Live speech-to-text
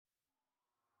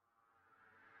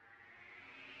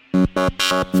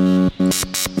Relevant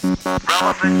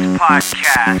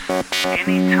podcast,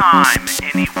 anytime,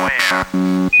 anywhere.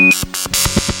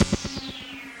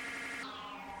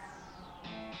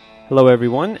 Hello,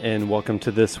 everyone, and welcome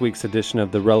to this week's edition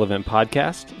of the Relevant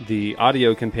Podcast, the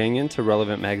audio companion to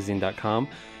RelevantMagazine.com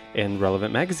and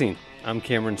Relevant Magazine. I'm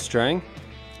Cameron Strang.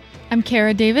 I'm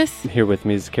Kara Davis. Here with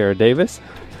me is Kara Davis.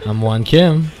 I'm Juan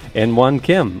Kim. And Juan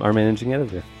Kim, our managing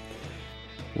editor.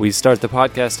 We start the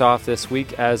podcast off this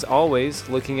week, as always,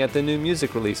 looking at the new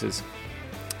music releases.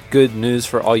 Good news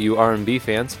for all you R&B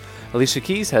fans. Alicia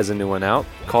Keys has a new one out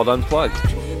called Unplugged.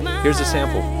 Here's a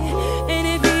sample.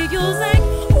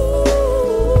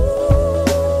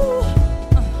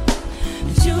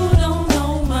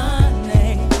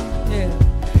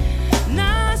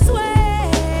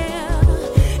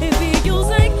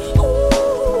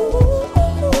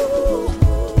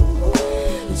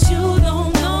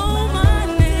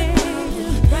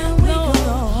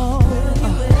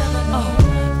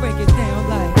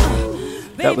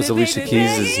 That was Alicia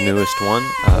Keys' newest one,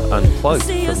 Unplugged,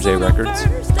 from J Records.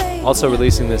 Also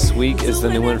releasing this week is the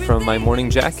new one from My Morning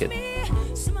Jacket.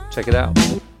 Check it out.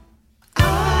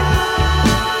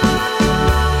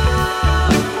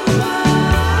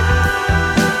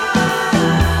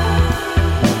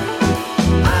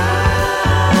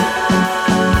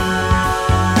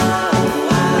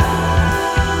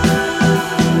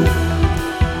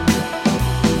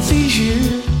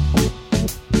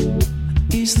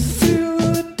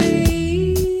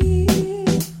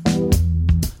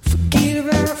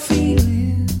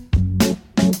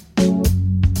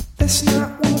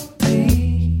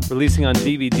 Releasing on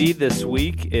DVD this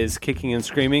week is Kicking and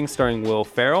Screaming, starring Will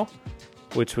Ferrell,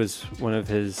 which was one of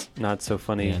his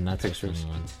not-so-funny pictures. So funny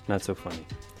ones. Not so funny.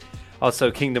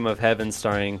 Also, Kingdom of Heaven,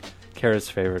 starring Kara's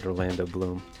favorite, Orlando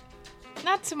Bloom.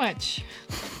 Not so much.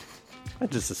 I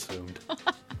just assumed.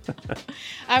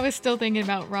 I was still thinking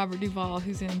about Robert Duvall,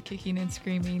 who's in Kicking and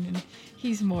Screaming, and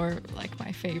he's more like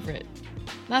my favorite.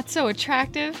 Not so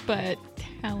attractive, but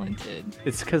talented.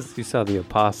 It's because you saw The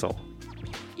Apostle.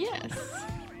 Yes.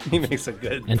 He makes a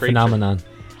good And preacher. Phenomenon.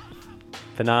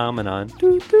 Phenomenon.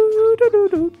 Do, do, do, do,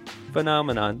 do.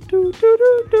 Phenomenon. Do, do,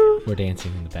 do, do. We're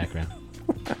dancing in the background.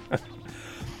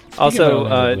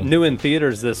 Also, new in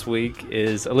theaters this week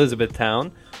is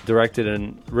Elizabethtown, directed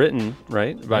and written,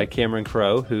 by Cameron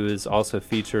Crowe, who is also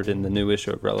featured in the new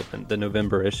issue of Relevant, the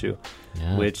November issue,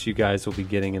 which you guys will be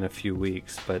getting in a few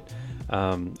weeks. But,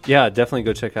 definitely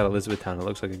go check out Elizabethtown. It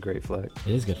looks like a great flick.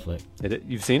 It is a good flick.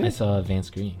 You've seen it? I saw Advanced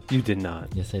Screen. You did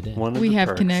not. Yes, I did. We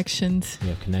have connections. We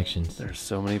have connections. There's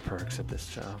so many perks at this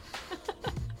job.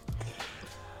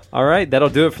 All right, that'll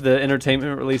do it for the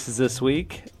entertainment releases this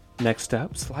week. Next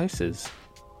up, Slices.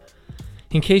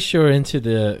 In case you're into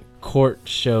the court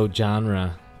show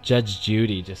genre, Judge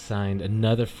Judy just signed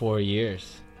another 4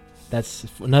 years. That's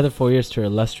another 4 years to her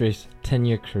illustrious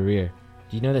 10-year career.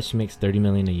 Do you know that she makes $30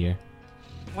 million a year?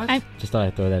 What? Just thought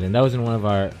I'd throw that in. That was in one of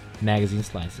our magazine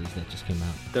slices that just came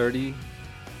out. 30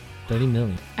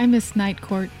 million. I miss Night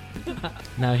Court.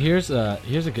 Now here's a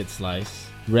good slice.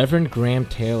 Reverend Graham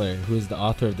Taylor, who is the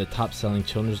author of the top-selling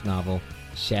children's novel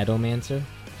Shadowmancer.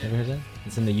 Ever heard that?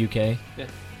 It's in the UK. Yeah.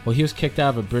 Well, he was kicked out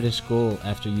of a British school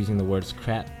after using the words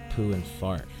crap, poo, and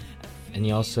fart. And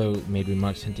he also made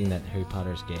remarks hinting that Harry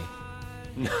Potter is gay.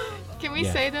 Can we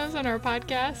say those on our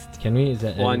podcast? Can we? Is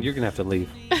that Juan, you're going to have to leave.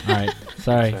 All right.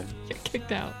 Sorry. Get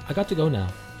kicked out. I got to go now.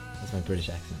 That's my British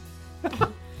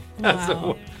accent.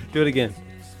 Wow. Do it again.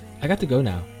 I got to go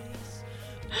now.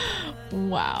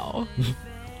 Wow.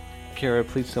 Kara,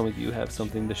 please tell me you have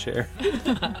something to share.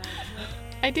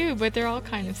 I do, but they're all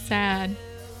kind of sad.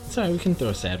 Sorry, we can throw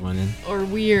a sad one in. Or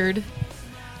weird.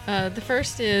 The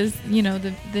first is,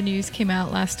 the news came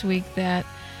out last week that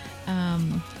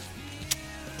Tom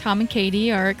and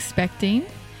Katie are expecting.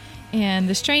 And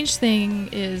the strange thing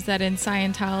is that in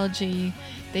Scientology,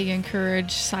 they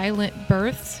encourage silent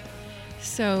births.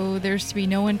 So there's to be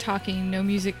no one talking, no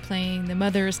music playing. The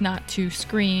mother is not to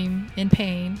scream in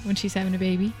pain when she's having a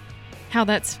baby. How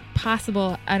that's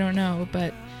possible, I don't know,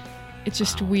 but it's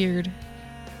just weird.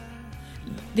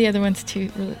 The other one's too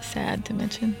really sad to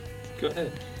mention. Go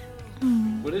ahead.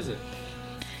 What is it?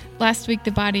 Last week,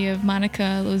 the body of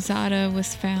Monica Lozada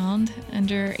was found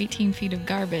under 18 feet of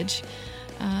garbage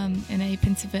in a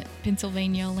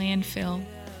Pennsylvania landfill.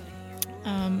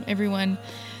 Everyone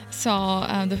saw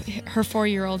her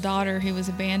 4-year-old daughter who was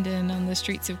abandoned on the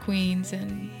streets of Queens,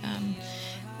 and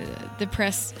the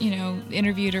press,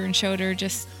 interviewed her and showed her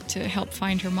just to help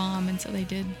find her mom, and so they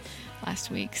did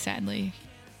last week, sadly.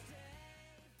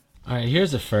 All right,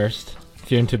 here's the first.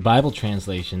 If you're into Bible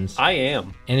translations. I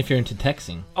am. And if you're into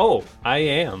texting. Oh, I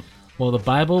am. Well, the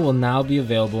Bible will now be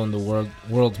available in the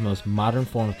world's most modern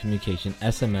form of communication,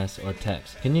 SMS or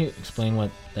text. Can you explain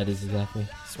what that is exactly?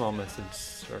 Small message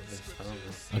service. I don't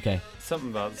know. Okay.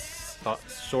 Something about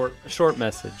short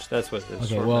message. That's what it is.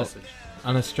 Okay, Short well, message.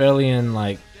 An Australian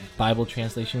Bible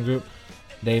translation group,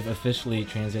 they've officially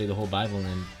translated the whole Bible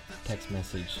in text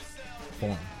message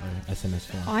form or SMS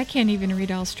form. Oh, I can't even read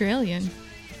Australian.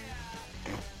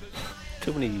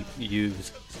 Too many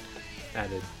U's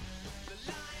added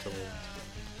to words.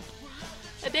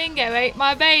 A dingo ate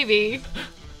my baby.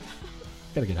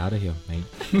 Gotta get out of here, mate.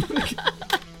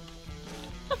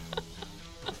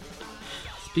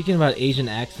 Speaking about Asian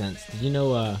accents, did you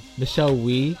know Michelle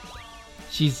Wee?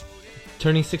 She's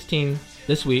turning 16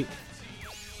 this week.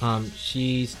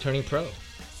 She's turning pro,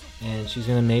 and she's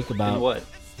gonna make about In what?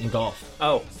 in golf.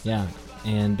 Oh, Yeah,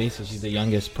 and basically she's the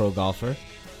youngest pro golfer,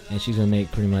 and she's gonna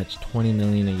make pretty much $20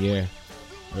 million a year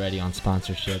already on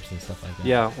sponsorships and stuff like that.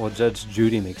 yeah. Well, Judge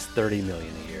Judy makes $30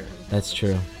 million a year. That's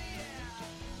true.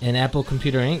 And Apple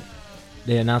Computer Inc.,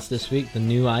 they announced this week the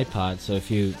new iPod. So if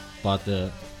you bought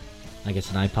an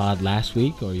iPod last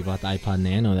week, or you bought the iPod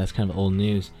Nano, that's kind of old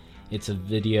news. It's a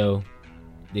video.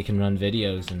 They can run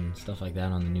videos and stuff like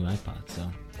that on the new iPod. So,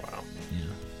 Wow. yeah.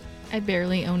 I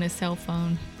barely own a cell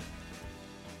phone.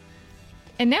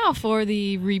 And now for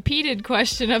the repeated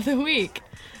question of the week.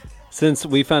 Since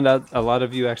we found out a lot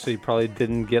of you actually probably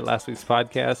didn't get last week's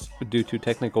podcast due to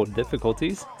technical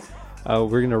difficulties,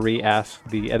 we're going to re-ask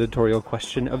the editorial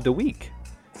question of the week.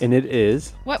 And it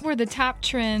is... What were the top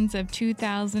trends of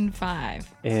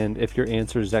 2005? And if your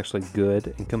answer is actually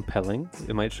good and compelling,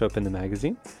 it might show up in the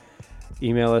magazine.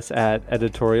 Email us at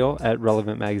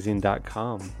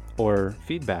editorial@relevantmagazine.com or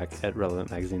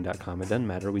feedback@relevantmagazine.com. It doesn't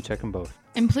matter. We check them both.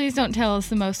 And please don't tell us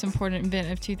the most important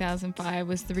event of 2005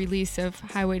 was the release of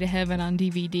Highway to Heaven on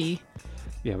DVD.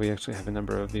 Yeah, we actually have a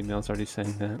number of emails already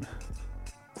saying that.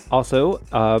 Also,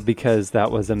 because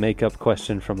that was a makeup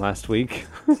question from last week,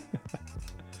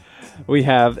 we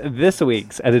have this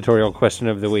week's editorial question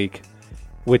of the week,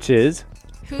 which is...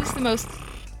 Who's the most...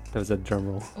 That was a drum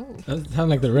roll. Oh. That sounds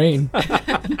like the rain.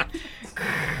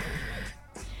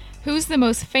 Who's the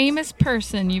most famous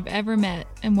person you've ever met,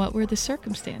 and what were the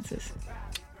circumstances?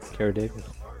 Cara Davis.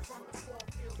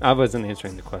 I wasn't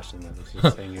answering the question. I was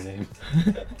just saying your name.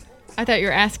 I thought you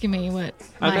were asking me what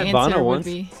I my met answer Bono would once.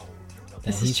 be.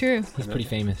 This Yeah, is true. He's pretty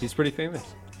famous. He's pretty famous.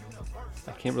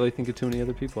 I can't really think of too many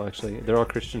other people, actually. They're all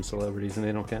Christian celebrities, and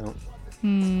they don't count.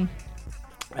 We're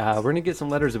going to get some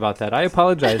letters about that. I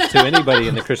apologize to anybody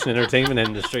in the Christian entertainment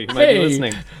industry who might be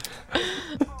listening.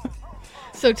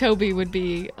 So Toby would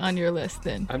be on your list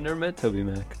then. I've never met Toby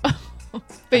Mac.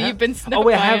 But you've been snubbed Oh,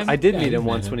 wait, by him. I did Yeah, meet you've him met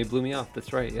once him. when he blew me off.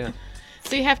 That's right, yeah.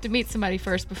 So you have to meet somebody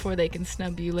first before they can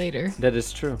snub you later. That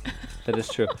is true. That is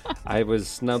true. I was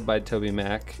snubbed by Toby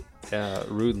Mac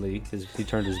rudely. He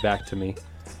turned his back to me.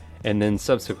 And then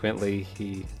subsequently,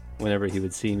 whenever he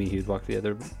would see me, he would walk the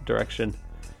other direction.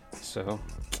 So,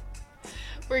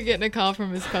 We're getting a call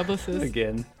from his publicist,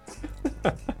 again.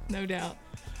 no doubt.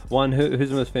 One, who's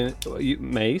the most famous?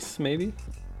 Mace, maybe?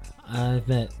 I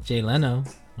met Jay Leno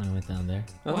when I went down there.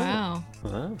 Oh. Wow.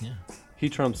 Wow. Yeah. He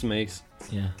trumps Mace.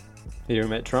 Yeah. You ever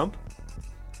met Trump?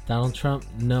 Donald Trump?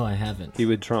 No, I haven't. He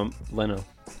would trump Leno.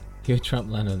 He would Trump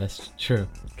Leno. That's true.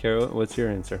 Carol, what's your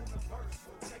answer?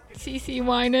 CC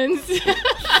Winans.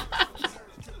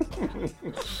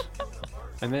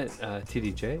 I met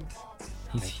TD Jakes.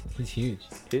 He's huge.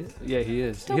 Yeah, he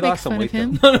is. Don't he make lost some fun weight of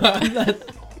him. though. No, I'm not.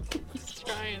 He's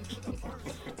trying.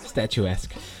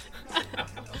 Statuesque.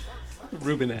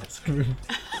 Rubenesque.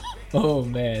 Oh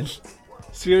man.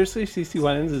 Seriously, CC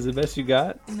Winans is the best you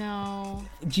got? No.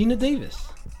 Gina Davis.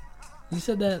 You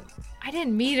said that. I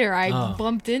didn't meet her. I Oh.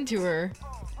 bumped into her.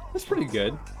 That's pretty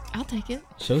good. I'll take it.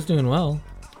 Show's doing well.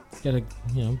 Gotta,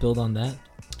 build on that.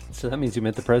 So that means you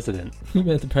met the president. You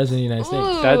met the president of the United States.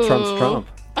 Ooh. That trumps Trump.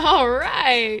 All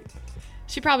right.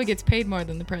 She probably gets paid more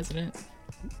than the president.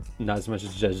 Not as much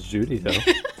as Judge Judy, though.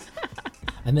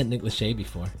 I met Nick Lachey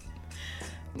before.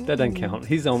 That doesn't count.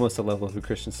 He's almost a level of a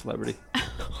Christian celebrity.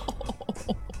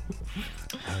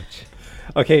 Ouch.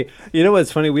 Okay, you know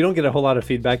what's funny? We don't get a whole lot of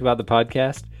feedback about the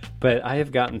podcast, but I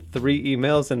have gotten 3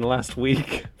 emails in the last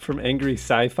week from angry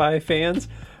sci-fi fans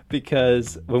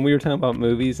because when we were talking about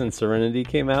movies and Serenity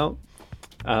came out,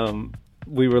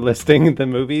 we were listing the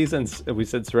movies and we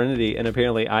said Serenity, and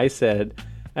apparently I said,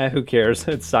 who cares?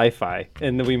 It's sci-fi.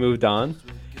 And then we moved on.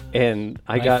 And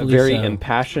I got Rightfully very so.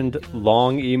 impassioned,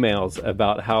 long emails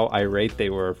about how irate they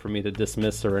were for me to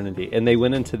dismiss Serenity. And they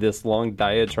went into this long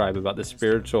diatribe about the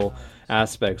spiritual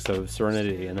aspects of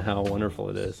Serenity and how wonderful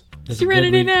it is. There's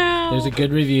Serenity a good now. There's a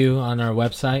good review on our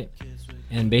website.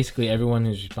 And basically everyone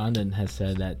who's responded has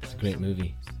said that it's a great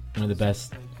movie. One of the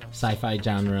best sci-fi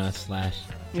genre /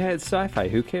 Yeah, it's sci-fi.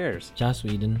 Who cares? Joss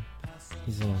Whedon.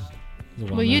 He's a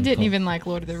Well, you didn't even like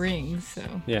Lord of the Rings, so.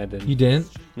 Yeah, I didn't. You didn't?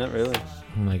 Not really.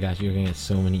 Oh my gosh, you're gonna get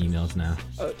so many emails now.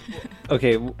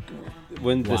 Okay,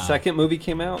 when the Wow. second movie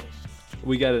came out,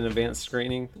 we got an advanced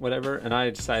screening, whatever, and I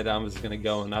decided I was going to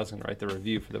go and I was going to write the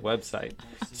review for the website.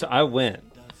 So I went,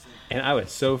 and I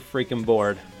was so freaking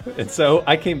bored. And so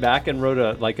I came back and wrote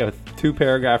a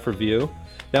 2-paragraph review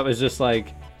that was just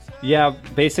like, yeah,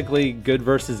 basically good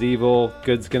versus evil,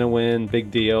 good's going to win,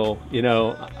 big deal. You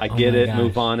know, I get it, gosh.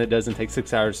 move on. It doesn't take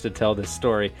 6 hours to tell this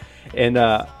story. And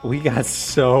we got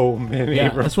so many. Yeah,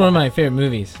 that's one of my favorite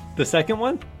movies. The second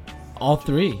one? All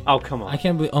 3. Oh, come on. I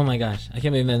can't believe. Oh my gosh, I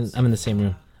can't believe I'm in the same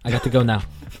room. I got to go now.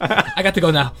 I got to go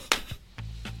now.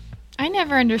 I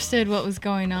never understood what was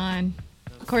going on.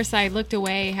 Of course, I looked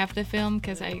away half the film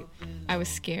because I was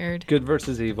scared. Good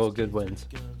versus evil, good wins.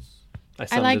 I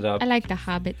summed it up. I like the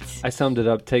hobbits. I summed it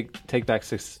up. Take back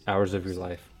 6 hours of your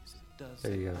life.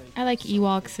 There you go. I like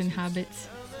Ewoks and hobbits.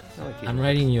 I like you. I'm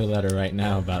writing you a letter right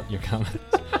now about your comments.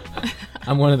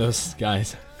 I'm one of those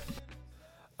guys.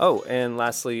 Oh, and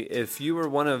lastly, if you were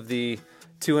one of the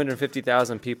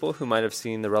 250,000 people who might have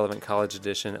seen the Relevant College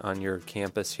Edition on your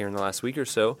campus here in the last week or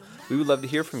so, we would love to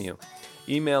hear from you.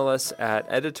 Email us at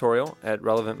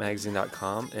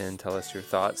editorial@relevantmagazine.com and tell us your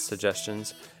thoughts,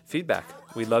 suggestions, feedback.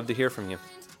 We'd love to hear from you.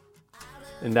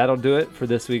 And that'll do it for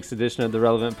this week's edition of the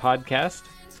Relevant Podcast.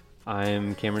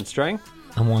 I'm Cameron Strang.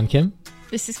 I'm Juan Kim.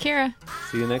 This is Kara.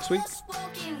 See you next week.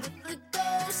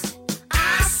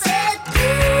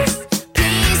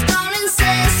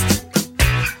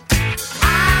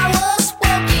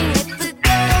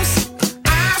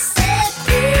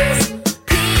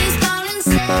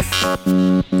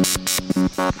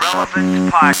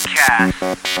 Relevant Podcast.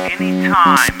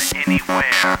 Anytime,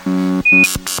 anywhere.